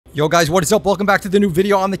Yo guys, what is up? Welcome back to the new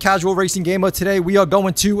video. I'm the Casual Racing Gamer. Today we are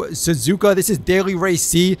going to Suzuka. This is Daily Race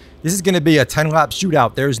C. This is going to be a 10-lap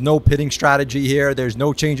shootout. There's no pitting strategy here. There's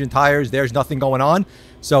no changing tires. There's nothing going on.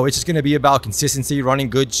 So it's just going to be about consistency, running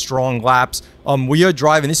good, strong laps. We are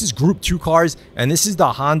driving. This is Group 2 cars, and this is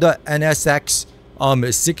the Honda NSX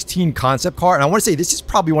 16 concept car. And I want to say this is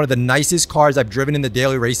probably one of the nicest cars I've driven in the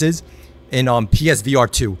daily races in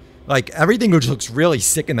PSVR2. Like, everything just looks really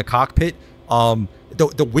sick in the cockpit.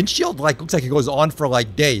 The windshield looks like it goes on for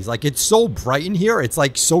like days. Like, it's so bright in here. It's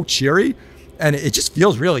like so cheery, and it just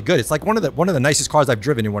feels really good. It's like one of the nicest cars I've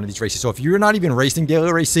driven in one of these races. So if you're not even racing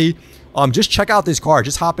Daily Race C, just check out this car.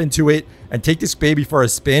 Just hop into it and take this baby for a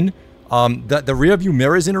spin. The rear view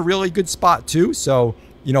mirror is in a really good spot too. So,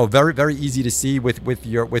 you know, very easy to see with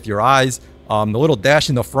your eyes. The little dash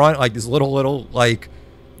in the front, like this little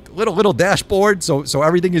dashboard. So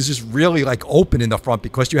everything is just really like open in the front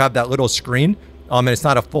because you have that little screen. And it's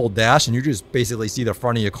not a full dash, and you just basically see the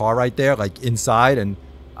front of your car right there, like inside, and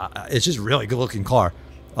it's just a really good looking car.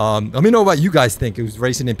 Let me know what you guys think. It was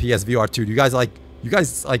racing in PSVR2. Do you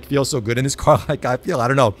guys feel so good in this car? Like, I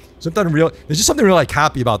don't know. There's just something really like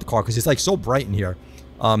happy about the car because it's like so bright in here.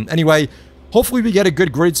 Anyway, hopefully we get a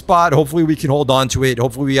good grid spot. Hopefully we can hold on to it.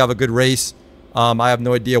 Hopefully we have a good race. I have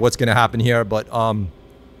no idea what's going to happen here, but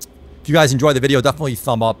if you guys enjoy the video, definitely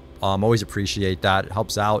thumb up. Always appreciate that. It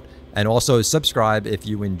helps out. And also subscribe if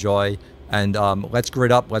you enjoy. And let's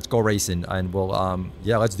grid up. Let's go racing. And we'll,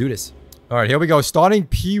 yeah, let's do this. All right, here we go. Starting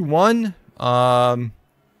P1. All right,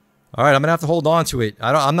 I'm going to have to hold on to it.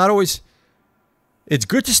 I'm not always... It's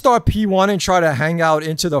good to start P1 and try to hang out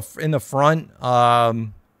in the front.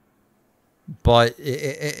 But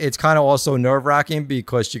it's kind of also nerve-wracking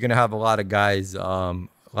because you're going to have a lot of guys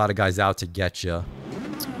out to get you. All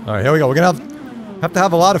right, here we go. We're going to have to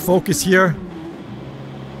have a lot of focus here.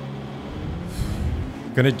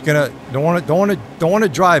 Don't want to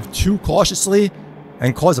drive too cautiously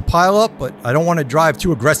and cause a pileup, but I don't want to drive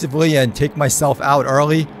too aggressively and take myself out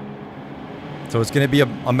early. So it's going to be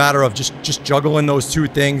a matter of just juggling those two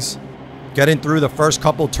things, getting through the first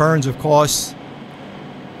couple turns, of course,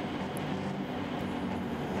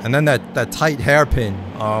 and then that tight hairpin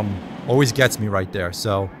always gets me right there.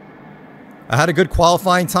 So I had a good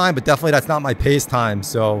qualifying time, but definitely that's not my pace time.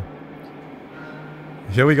 So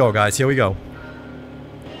here we go, guys. Here we go.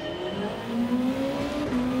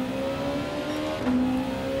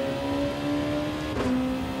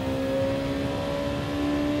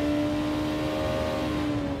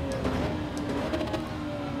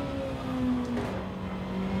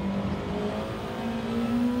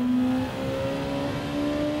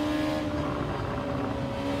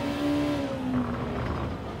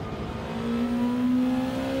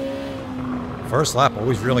 First lap,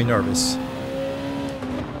 always really nervous. I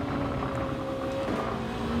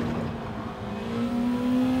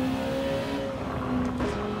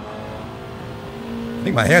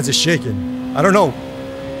think my hands are shaking. I don't know.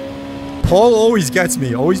 Pole always gets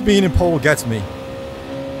me. Always being in pole gets me.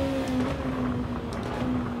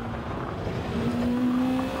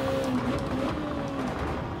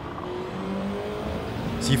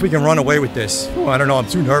 See if we can run away with this. Ooh, I don't know. I'm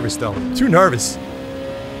too nervous, though. Too nervous.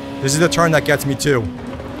 This is the turn that gets me too.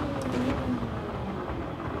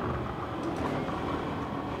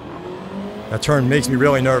 That turn makes me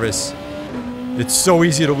really nervous. It's so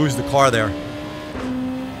easy to lose the car there.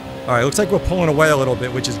 Alright, looks like we're pulling away a little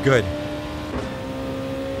bit, which is good.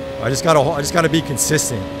 I just gotta be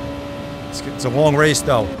consistent. It's a long race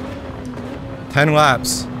though. 10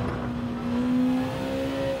 laps.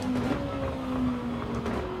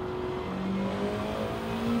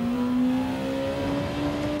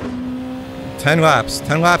 Ten laps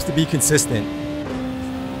to be consistent.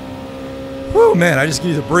 Whew, man, I just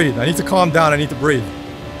need to breathe. I need to calm down. I need to breathe.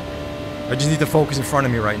 I just need to focus in front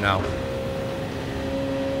of me right now.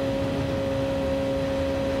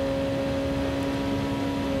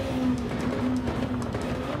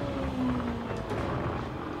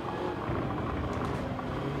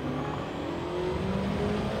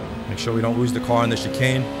 Make sure we don't lose the car on the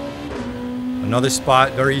chicane. Another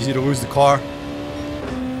spot, very easy to lose the car.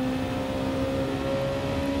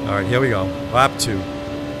 All right, here we go. Lap 2.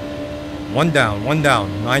 One down,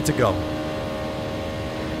 9 to go.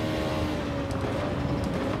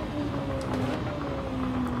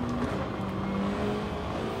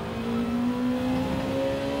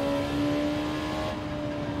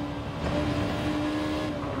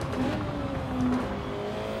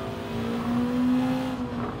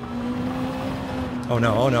 Oh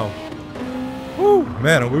no, oh no. Woo,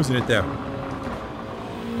 man, I'm losing it there.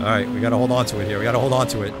 All right, we got to hold on to it here. We got to hold on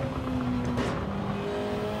to it.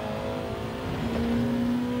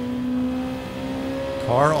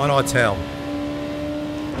 Car on our tail.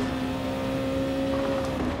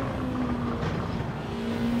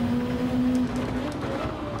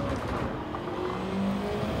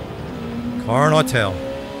 Car on our tail.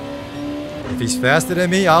 If he's faster than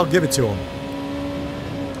me, I'll give it to him.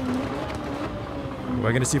 We're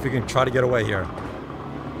going to see if we can try to get away here.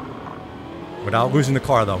 Without losing the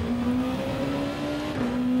car, though.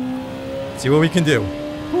 See what we can do.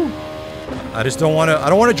 Whew. I just don't want to... I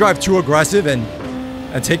don't want to drive too aggressive and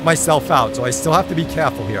take myself out. So I still have to be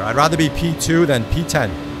careful here. I'd rather be P2 than P10.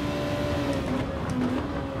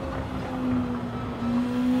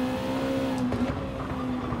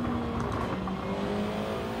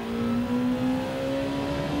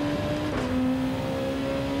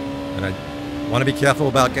 And I want to be careful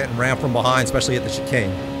about getting rammed from behind, especially at the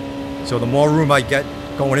chicane. So the more room I get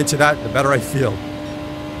going into that, the better I feel.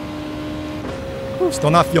 Whew,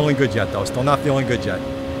 still not feeling good yet, though. Still not feeling good yet.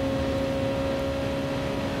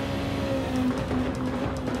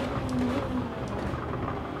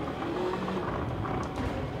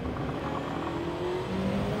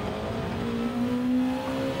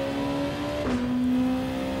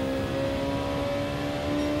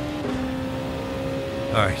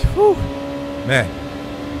 All right. Whew. Man.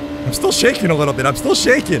 I'm still shaking a little bit. I'm still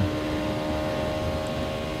shaking.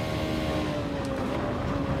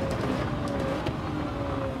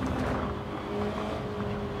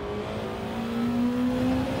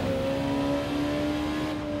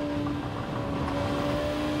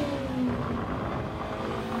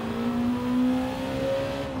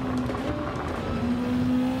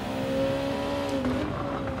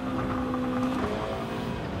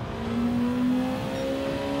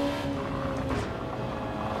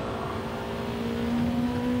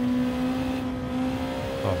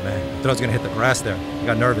 I thought I was going to hit the grass there. I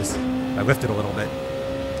got nervous. I lifted a little bit.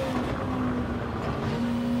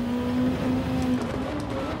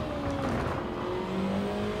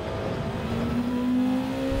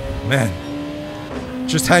 Man.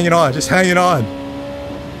 Just hanging on. Just hanging on.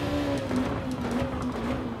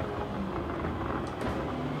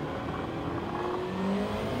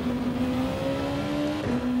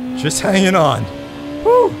 Just hanging on.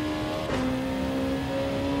 Woo!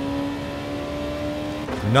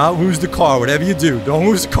 Do not lose the car. Whatever you do, don't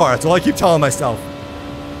lose the car. That's all I keep telling myself.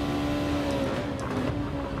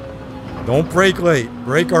 Don't brake late.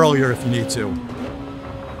 Brake earlier if you need to.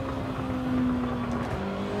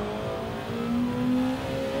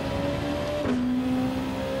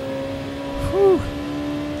 Whew.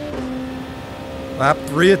 Lap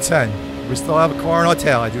 3 of 10. We still have a car on our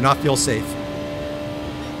tail. I do not feel safe.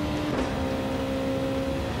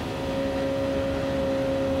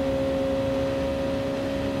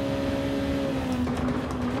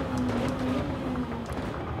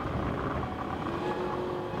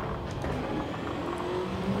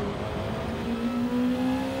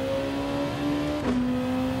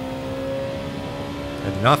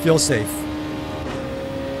 Do not feel safe.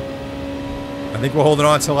 I think we're holding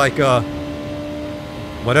on to like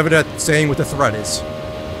whatever that saying with the thread is.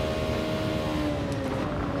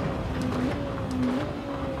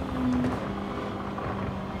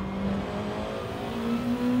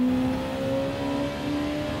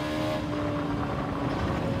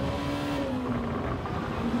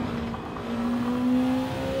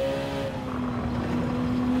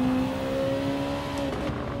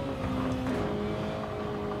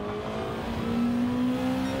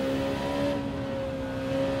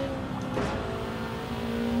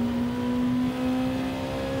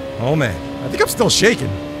 Oh man, I think I'm still shaking.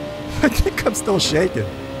 I think I'm still shaking.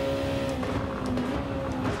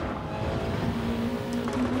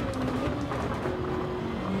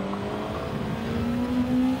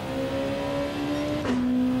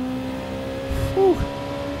 Whew.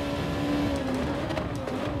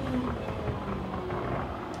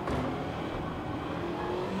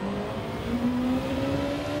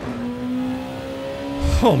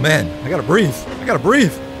 Oh man, I gotta breathe. I gotta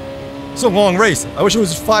breathe. It's a long race. I wish it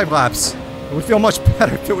was 5 laps. It would feel much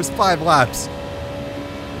better if it was 5 laps.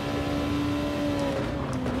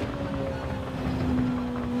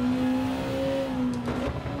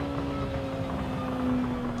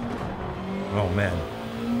 Oh man.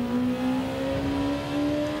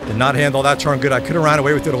 Did not handle that turn good. I could have ran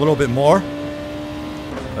away with it a little bit more,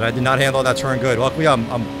 but I did not handle that turn good. Luckily, I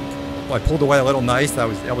pulled away a little nice. I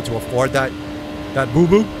was able to afford that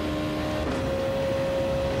boo-boo.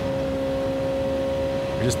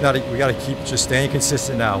 We gotta keep just staying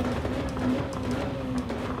consistent now.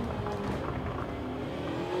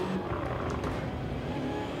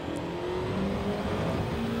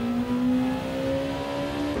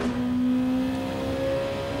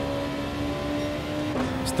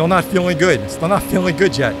 Still not feeling good. Still not feeling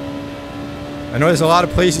good yet. I know there's a lot of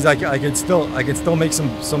places I can still make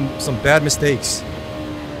some bad mistakes.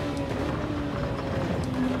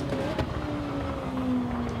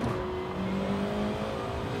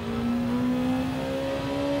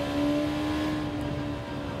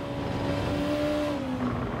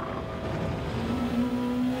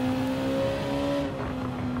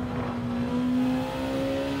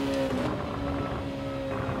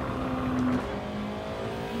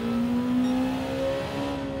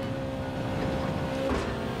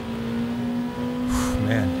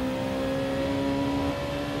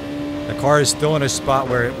 The car is still in a spot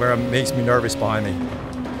where it makes me nervous behind me.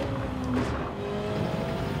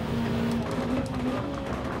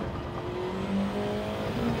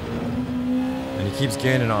 And he keeps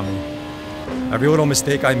gaining on me. Every little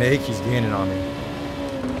mistake I make, he's gaining on me.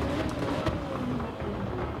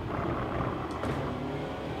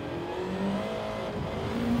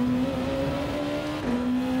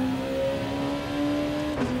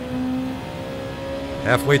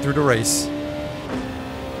 Halfway through the race.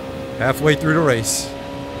 Halfway through the race.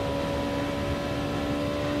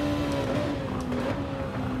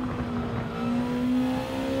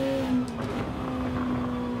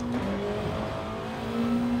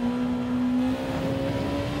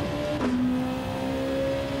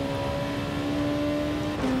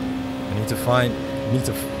 I need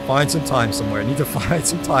to find some time somewhere. I need to find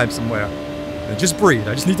some time somewhere. And just breathe.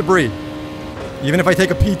 I just need to breathe. Even if I take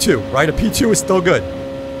a P2, right? A P2 is still good.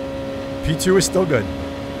 P2 is still good.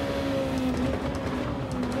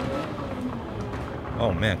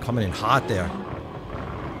 Oh man, coming in hot there.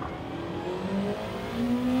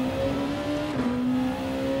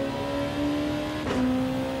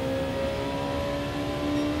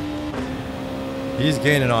 He's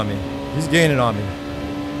gaining on me. He's gaining on me.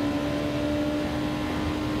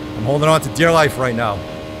 I'm holding on to dear life right now.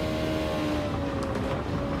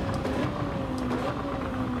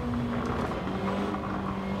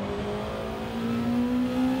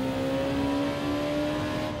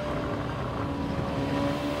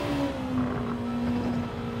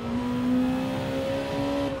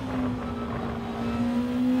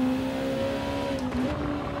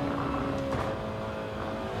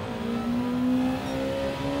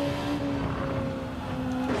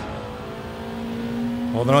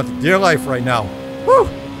 Holding on to dear life right now. Woo!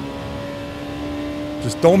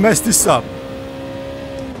 Just don't mess this up.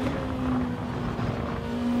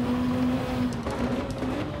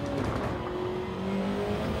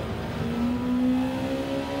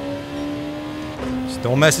 Just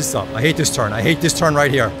don't mess this up. I hate this turn. I hate this turn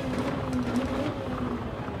right here.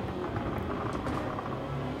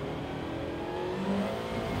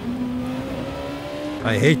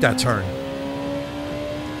 I hate that turn.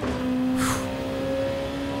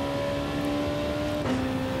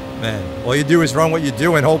 Man, all you do is run what you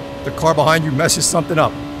do and hope the car behind you messes something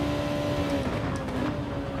up.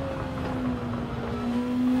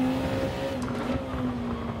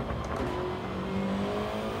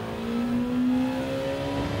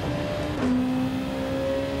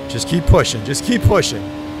 Just keep pushing. Just keep pushing.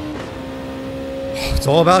 It's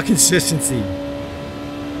all about consistency.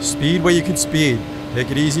 Speed where you can speed.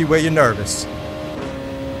 Take it easy where you're nervous.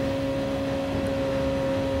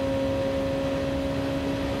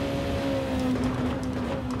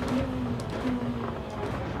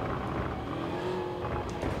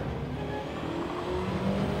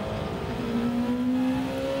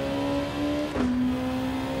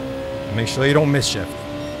 Make sure you don't misshift.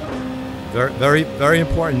 Very, very, very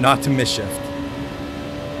important not to misshift.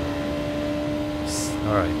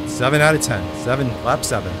 All right, 7 out of 10. Lap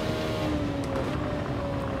 7.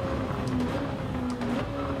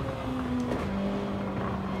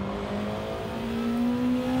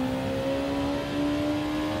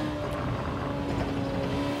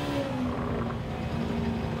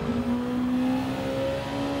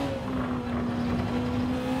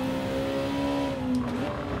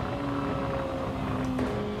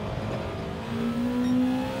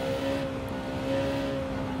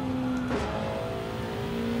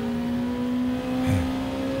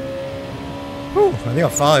 I think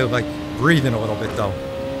I'm finally like breathing a little bit though.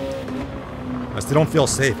 I still don't feel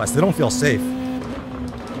safe. I still don't feel safe.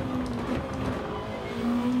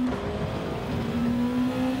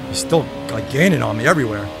 He's still like gaining on me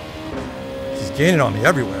everywhere. He's gaining on me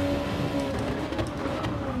everywhere.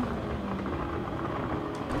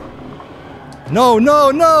 No,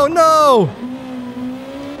 no, no, no!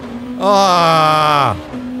 Ah!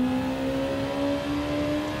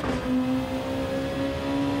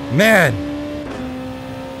 Man!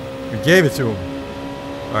 We gave it to him.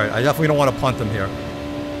 Alright, I definitely don't want to punt him here.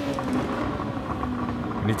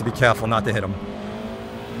 need to be careful not to hit him.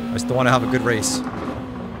 I still want to have a good race.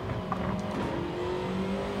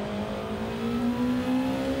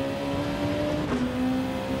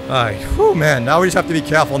 Alright, whew, man. Now we just have to be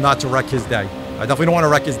careful not to wreck his day. I definitely don't want to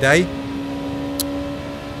wreck his day.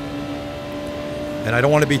 And I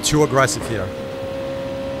don't want to be too aggressive here.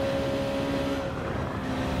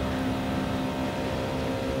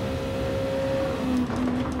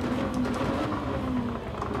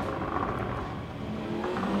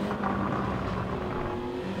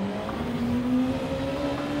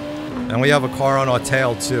 And we have a car on our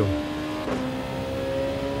tail too.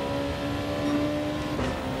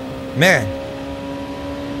 Man.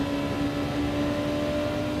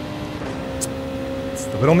 It's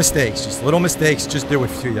the little mistakes. Just little mistakes just do it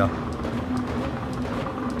to you.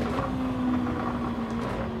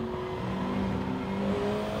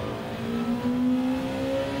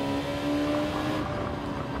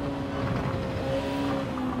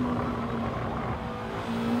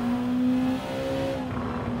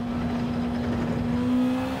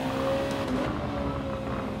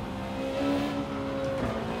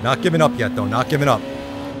 Not giving up yet, though. Not giving up.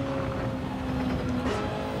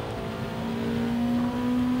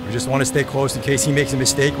 We just want to stay close in case he makes a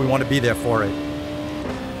mistake. We want to be there for it.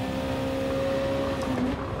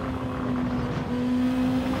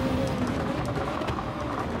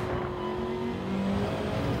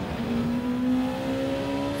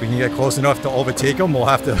 If we can get close enough to overtake him, we'll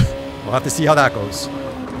have to see how that goes.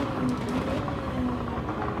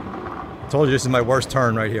 I told you this is my worst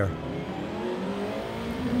turn right here.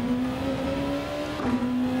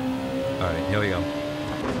 Alright, here we go.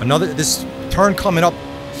 This turn coming up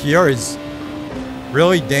here is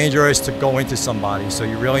really dangerous to go into somebody, so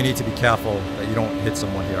you really need to be careful that you don't hit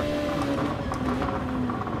someone here.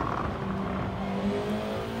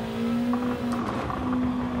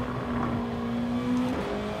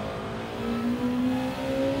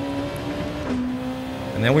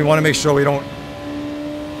 And then we want to make sure we don't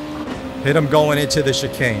hit him going into the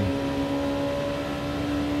chicane.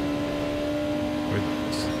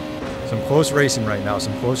 Some close racing right now.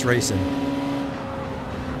 Some close racing.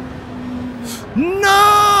 No!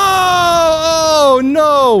 Oh,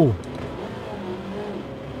 no!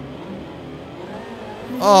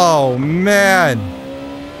 Oh, man.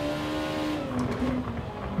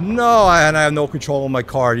 No, and I have no control of my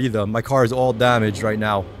car either. My car is all damaged right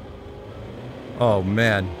now. Oh,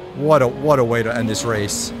 man. What a way to end this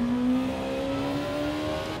race.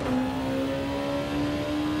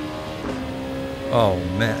 Oh,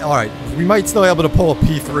 man. Alright, we might still be able to pull a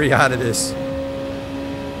P3 out of this.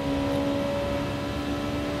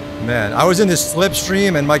 Man, I was in this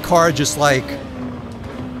slipstream and my car just like...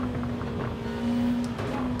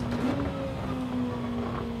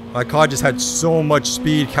 My car just had so much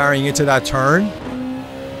speed carrying into that turn.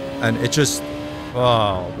 And it just...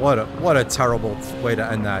 Oh, what a terrible way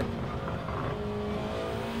to end that.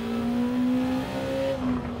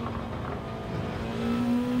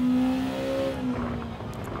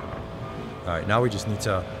 Alright, now we just need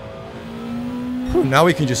to... Now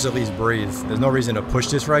we can just at least breathe. There's no reason to push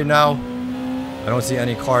this right now. I don't see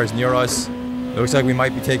any cars near us. It looks like we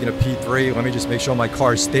might be taking a P3. Let me just make sure my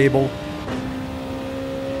car is stable.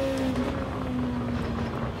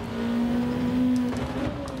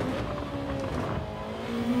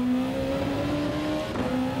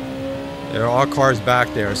 There are cars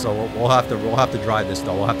back there, so we'll have to drive this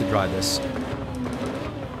though. We'll have to drive this.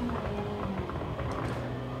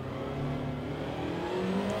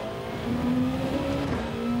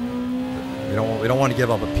 We don't want to give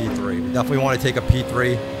up a P3. We definitely want to take a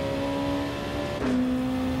P3.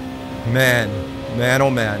 Man, oh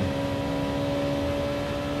man.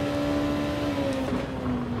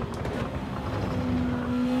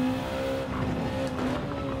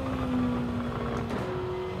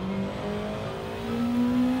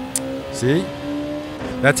 See?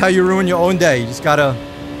 That's how you ruin your own day. You just gotta...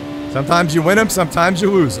 Sometimes you win them, sometimes you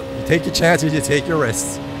lose them. You take your chances, you take your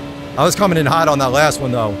risks. I was coming in hot on that last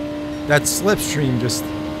one though. That slipstream just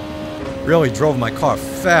really drove my car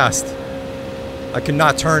fast. I could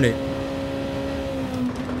not turn it.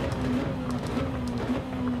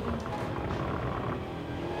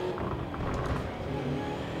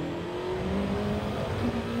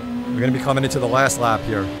 We're going to be coming into the last lap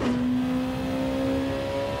here.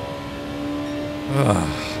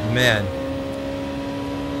 Oh, man.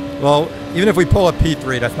 Well, even if we pull a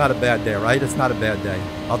P3, that's not a bad day, right? It's not a bad day.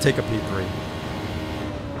 I'll take a P3.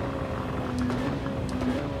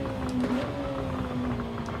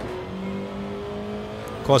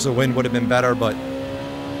 Of course, the win would have been better, but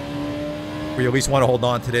we at least want to hold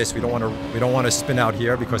on to this. We don't want to spin out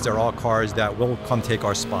here because there are cars that will come take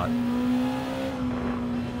our spot.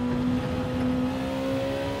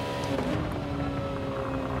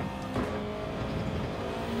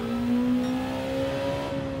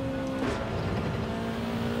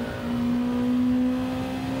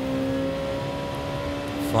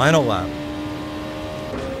 Final lap.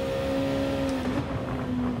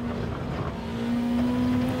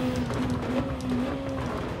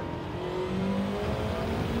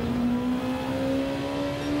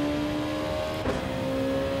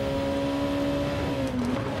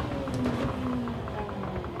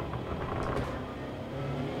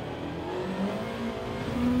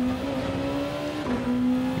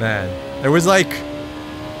 Man, it was like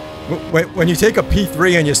when you take a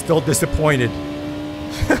P3 and you're still disappointed.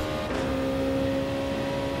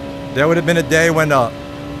 There would have been a day when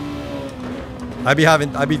I'd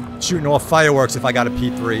be shooting off fireworks if I got a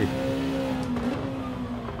P3.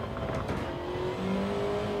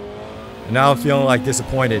 And now I'm feeling like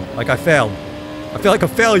disappointed, like I failed. I feel like a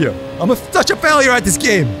failure. I'm such a failure at this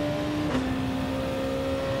game.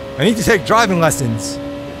 I need to take driving lessons.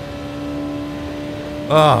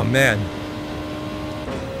 Oh man.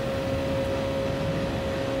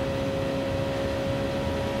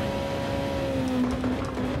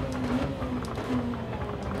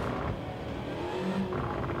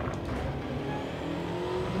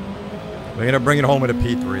 We're gonna bring it home with a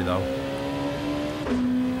P3 though.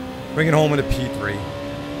 Bring it home with a P3.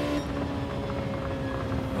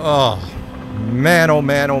 Oh man, oh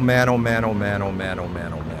man, oh man, oh man, oh man, oh man, oh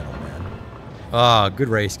man, oh man, oh man. Ah, good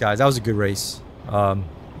race, guys. That was a good race.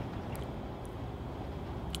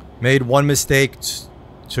 Made one mistake,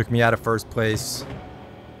 took me out of first place,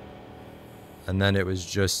 and then it was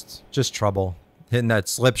just trouble. Hitting that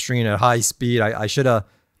slipstream at high speed. I should have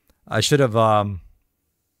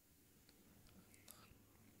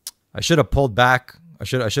pulled back. I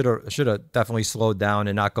should have definitely slowed down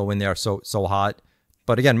and not go in there so hot.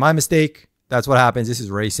 But again, my mistake. That's what happens. This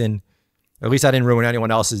is racing. At least I didn't ruin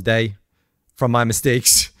anyone else's day from my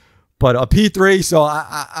mistakes. But a P3, so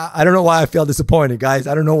I don't know why I feel disappointed, guys.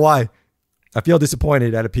 I don't know why. I feel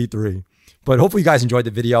disappointed at a P3. But hopefully you guys enjoyed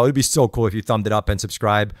the video. It'd be so cool if you thumbed it up and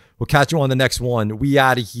subscribe. We'll catch you on the next one. We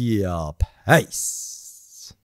out of here. Peace.